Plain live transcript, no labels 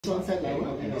This one set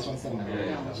level and this one set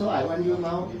level. So I want you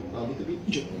now a little bit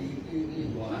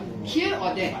here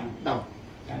or there? Down.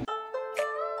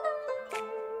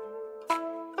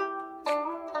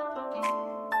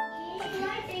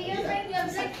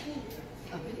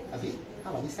 A bit. How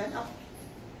about this side up?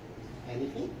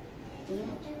 Anything?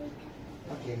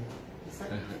 Okay. This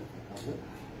side. Good.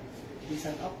 This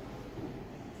side up.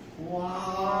 Wow.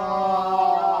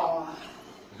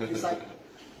 This side.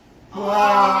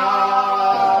 Wow.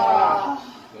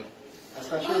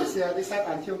 Especially you see this side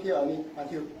until here only.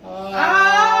 Until.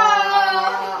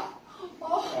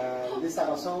 And this side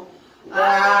also.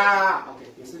 Wow. Okay.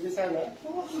 You see this side, right?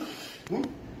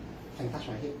 Can touch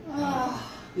my head.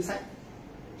 This side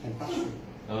can touch me.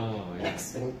 Oh, yeah.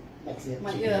 Next here.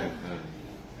 My ear.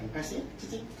 And press here.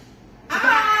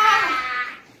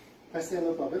 Press here,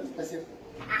 no problem. Press here.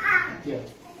 Here.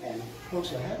 And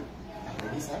close your hand.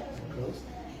 And this side, close.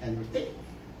 And rotate.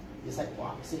 This side,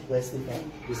 wow. See, very stiff, right?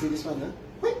 You see this one, huh?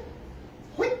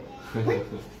 Wait.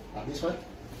 This one.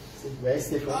 See, very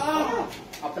stiff, right?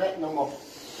 After that, no more.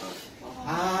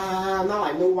 Now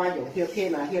I know why your here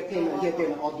pain,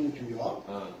 all due to your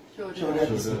shoulder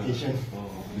dislocation.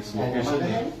 And on the other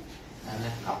hand,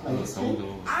 up like this.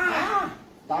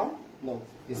 Down. No.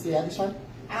 You see this one?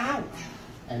 Out.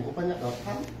 And open up your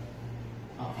palm.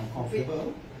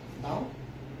 Uncomfortable. Down.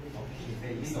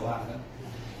 Okay.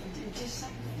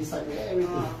 This side,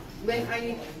 everything. When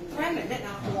I try like that,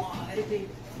 everything.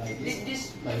 Like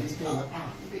this pain.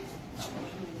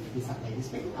 This side like this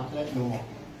pain. After that, no more.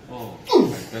 Oh,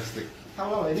 fantastic. How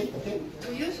long already? Okay.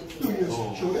 2 years? 2 years.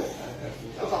 Oh. Shoulder.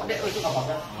 About that also. About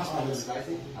that. Pass my this.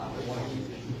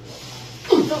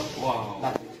 Wow.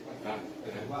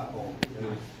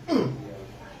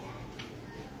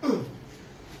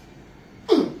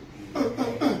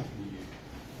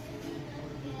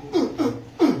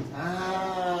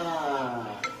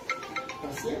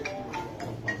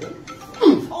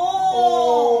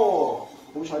 Oh!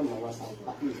 好彩唔係話手得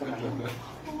意㗎嘛。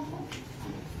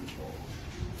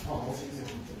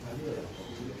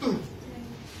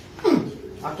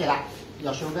OK 啦，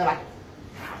有 shoulder 啦。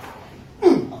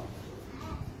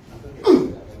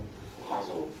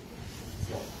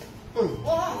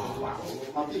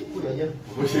OK, put your ear.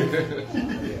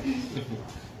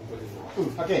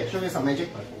 Okay, show me some magic.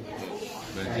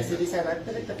 I see this side, right?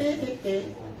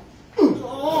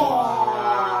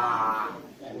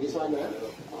 And this one,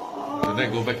 And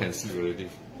then go back and sleep already.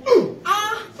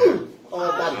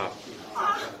 all done.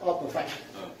 All perfect.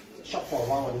 Shop for a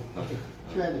while only. Okay.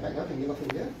 Two hand the back, can you look in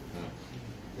here?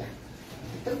 Yeah.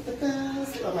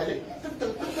 Sit on my leg.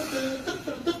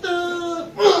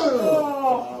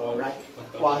 Alright.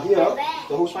 Wow, here,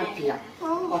 the whole spine clear.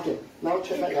 Okay, now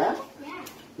turn back there.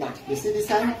 Now, you see this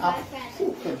hand up.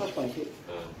 Ooh, can touch my head.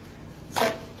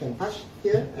 Set can touch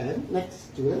here and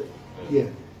next to it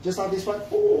here. Just like this one.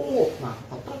 Oh, now.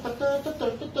 Oh,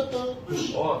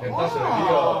 can touch already.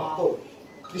 Oh,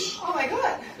 dish. Oh my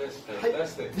god! That's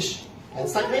fantastic. Dish. And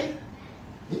sideways.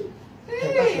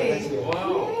 Can touch your legs here.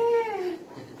 Wow.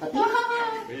 Happy?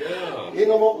 Yeah.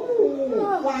 No more.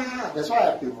 Ooh, wow. That's why I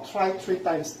have to try 3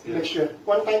 times to make sure.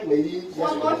 One time, maybe. Yes,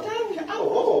 One more time.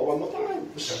 Oh, one more time.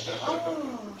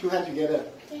 2 hands together.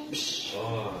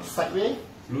 Oh. Sideways.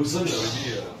 Loosen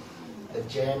already. The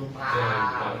jam.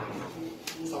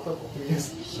 Suffer for 2 years.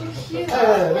 This one you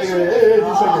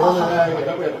want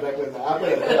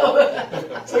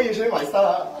So usually my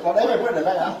style, whatever I put in the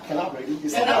back, cannot really. You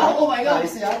see now? Oh my god. You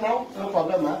see now? No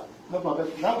problem, no problem.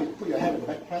 Now you put your hand in the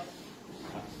back, right?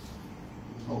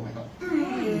 Oh my god.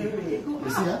 You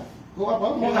see, go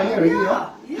up, more higher already,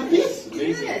 Yes.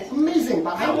 Amazing,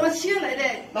 but I how? was here like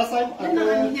that. Last time, And now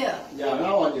I'm here. Yeah,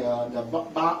 now on the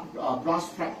brass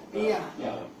strap. Yeah.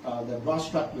 The brass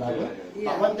strap level. Yeah.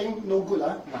 But one thing no good,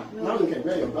 now you can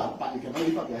wear your bra, but you cannot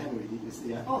lift up your hand already. You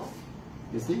see, Oh.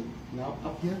 You see? Now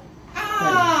up here.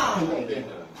 Ah! Again.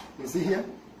 You see here?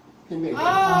 Again.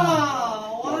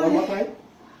 One more time.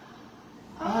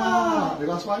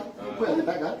 Because why? You put at the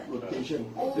back, rotation.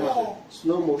 Oh.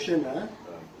 Slow motion,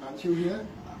 until here.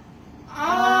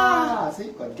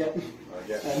 See, got gap.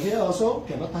 And here also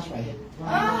cannot touch my head.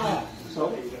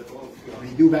 So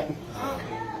redo back.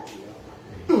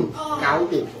 Now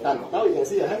done. Now you can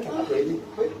see your hand can up already.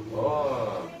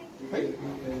 Oh.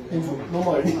 Painful. No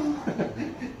more already.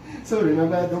 So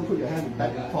remember, don't put your hand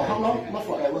back. For how long? Not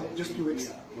forever, just 2 weeks.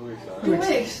 2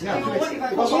 weeks? Yeah, 2 What weeks. if I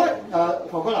Because forgot?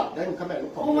 what? Forgot, then you come back and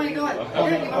look for. Oh my god.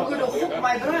 Then if I'm going to hook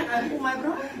my bra, I hook my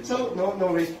bra? So, no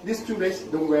race. These 2 days,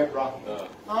 don't wear bra.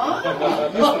 Huh?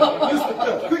 Use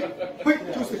sticker.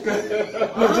 Quick, 2 stickers.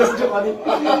 No, just joke on it.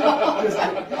 Just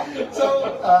joke. So,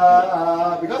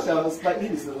 because slightly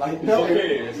is like... It's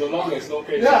okay, so long as no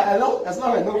pain. Yeah, as long as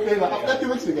no pain. After 2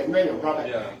 weeks, you can wear your bra back.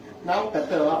 Yeah. Now,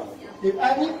 better. If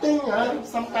anything,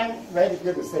 sometimes very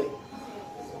difficult to say.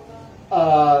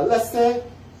 Let's say,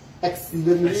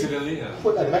 accidentally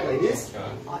put at the back like this.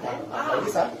 Like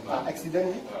this,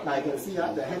 accidentally. Now you can see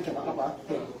the hand cannot up.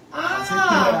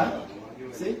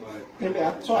 See?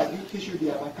 So I teach you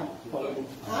the come. Follow me.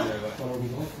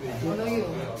 Follow you.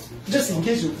 Just in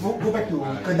case you go back to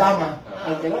Kedama.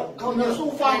 Cannot come here so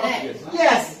far.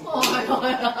 Yes! Oh my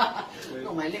god.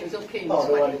 No, my leg is okay. Oh,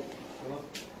 don't worry.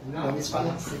 No, it's fun.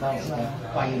 Sit down.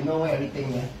 But you know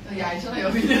everything. Yeah, I saw your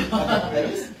video.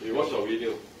 You watch your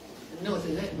video. Nose,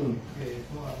 is it?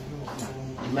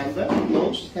 Remember,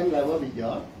 nose same level with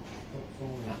your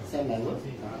same level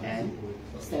and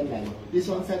same level. This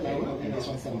one same level and this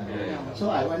one same level.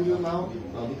 So I want you now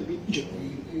a little bit jerk.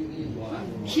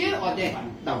 Here or there?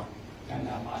 Down.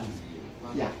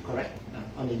 Yeah, correct.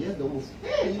 On the ear, don't move.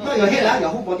 Hey, not your head, your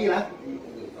whole body.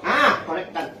 Correct,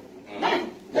 done. Done.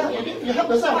 Yeah, you help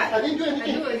yourself. I didn't do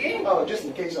anything. I do again? Oh, just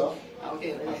in case of.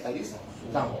 Okay. Like this.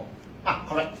 Down.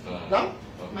 Correct. Down.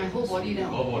 My whole body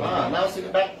down. Now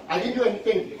sit back. I didn't do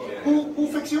anything.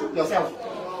 Who fix you? Yourself.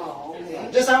 Oh,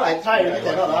 okay. Just now I try already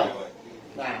cannot.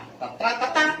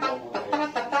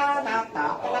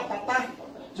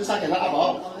 Just now cannot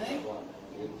up. Okay.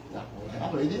 Up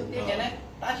already. You can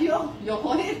touch your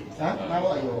forehead. Now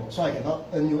so I cannot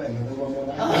earn you another one more.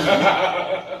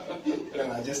 I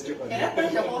just joke. Can I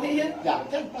touch your forehead here? Yeah,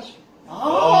 can touch.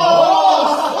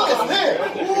 Oh! Look at this!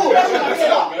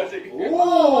 Magic. I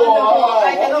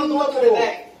cannot go to the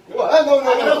back. No.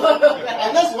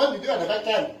 Unless you want to do it at the back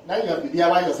end, then you have to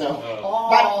DIY yourself.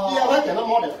 But DIY cannot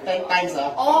more than 10 times. If you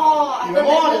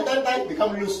more than 10 times,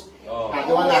 become loose. Don't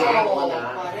want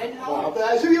After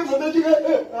I show you some magic.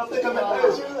 After come back, I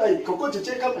show you. Coco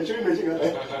Chichi come and show you magic.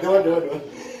 Don't want.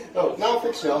 Oh, now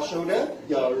fix your shoulder,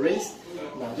 your wrist.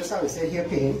 Now just how we say here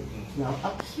pain. Now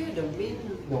up. Here the vein.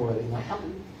 No worry. Now up.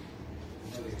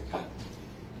 Up.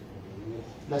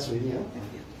 That's really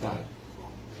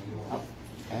Up.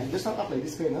 And just not up like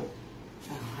this pain, No pain.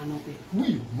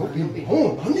 No pain.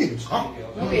 Oh, no pain.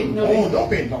 No pain. No pain. No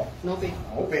pain. No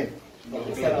pain. No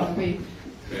pain.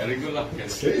 Very good lah. Can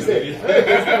sleep. Easy.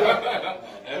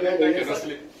 Every night cannot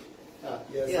sleep.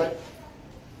 Yes. Yeah.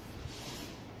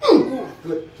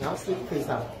 Good. Now sleep face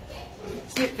down.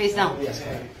 Sleep face down. Yes.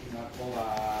 Correct.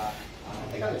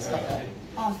 Take out the stuff.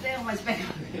 Oh, stay on my back.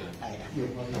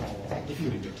 Give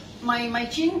you. My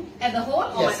chin at the hole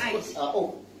or Yes. my eyes?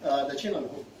 The chin on the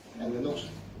hook and the nose.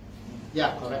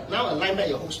 Yeah, correct. Now align back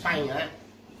your whole spine.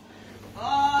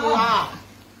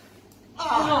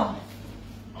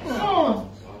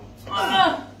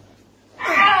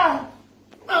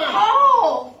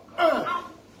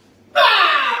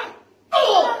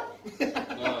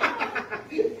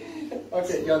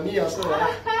 Okay, your knee also.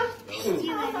 His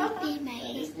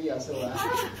knee also.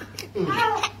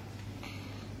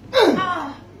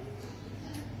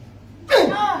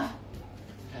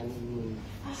 And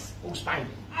whole spine.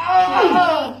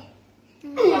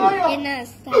 Inner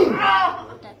side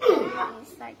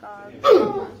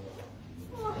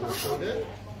Shoulder.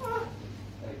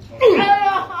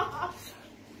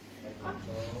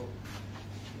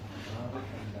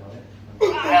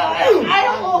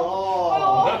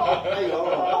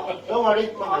 Don't worry,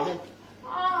 not my hand.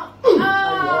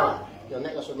 Your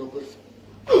neck also no good.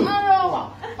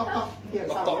 Wow. Here,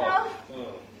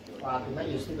 wow, tonight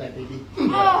you sleep like baby.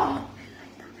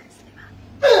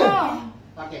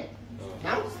 Okay.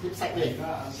 Now sleep sideways.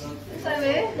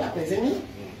 Sideways? Yeah, facing me.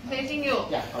 Facing you.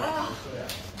 Yeah.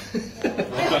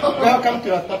 Welcome to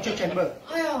your torture chamber.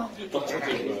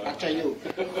 Torture you.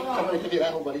 Come a little bit,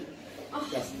 whole body.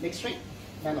 Yes, leg straight.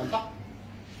 Hand on top.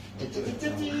 Good.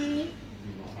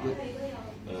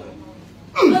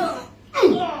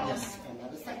 Yes,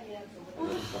 another side.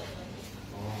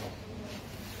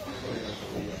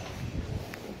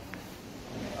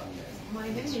 My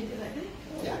hand is like that?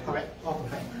 Yeah, correct. All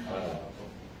correct.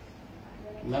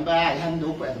 Remember, I hand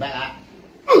don't put at the back.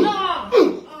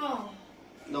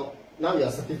 No, now you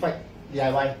are certified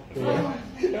DIY.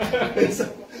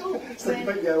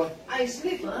 Certified DIY. I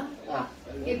sleep,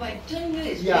 if I turn here,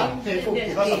 it's painful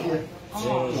because of you.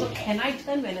 So can I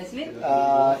turn when I sleep?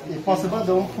 If possible,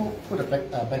 don't put a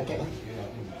blanket.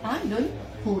 Don't.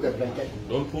 Pull the blanket.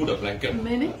 Don't pull the blanket.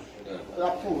 Meaning?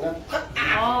 Pull.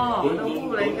 Oh, don't pull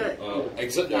blanket.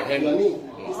 Exert your hand. Your knee.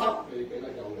 This up.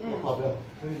 No problem.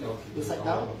 This side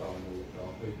down.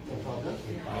 No problem.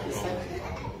 This side.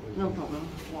 No problem.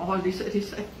 Oh, this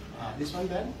side. This one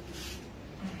then.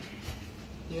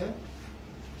 Here.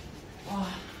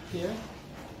 Here.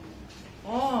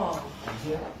 Oh.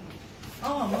 Here.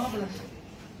 Oh, marvelous.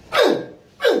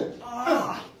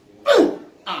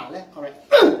 Left, correct.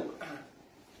 Correct.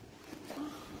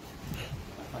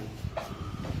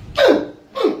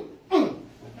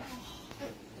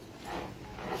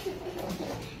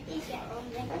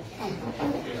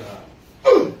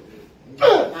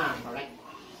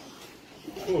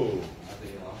 Oh.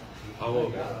 Power.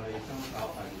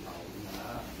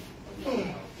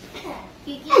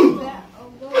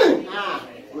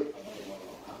 Good.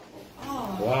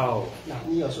 Wow.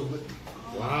 Knee also good.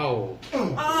 Wow.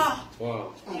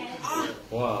 Wow.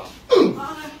 Wow.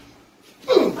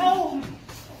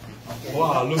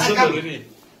 Wow, loosen already.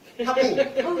 Help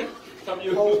me. Come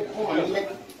you. Hold my leg.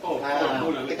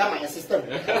 Become my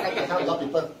assistant. I can help a lot of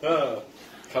people.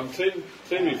 Come train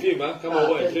with him, huh? Come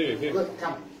over and train with him. Good,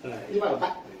 come. Leave out the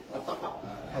back. Top up.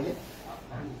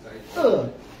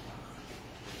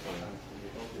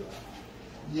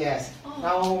 Yes.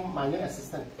 Now my new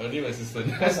assistant. My new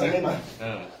assistant. What's her name?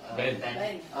 Ben.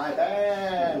 Ben.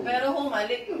 Ben. Better hold my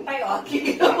leg. I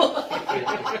kick.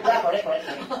 Yeah, correct.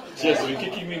 She has been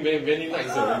kicking me many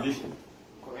nights already.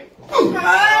 Correct. Oh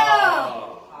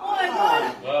my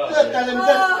god.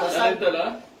 Talented,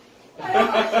 huh?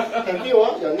 Can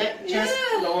feel your neck, chest,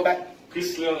 lower back.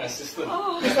 Chris Leong assistant.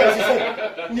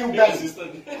 Assistant. New band.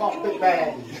 Assistant. Called Big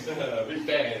Band. Big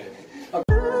bang.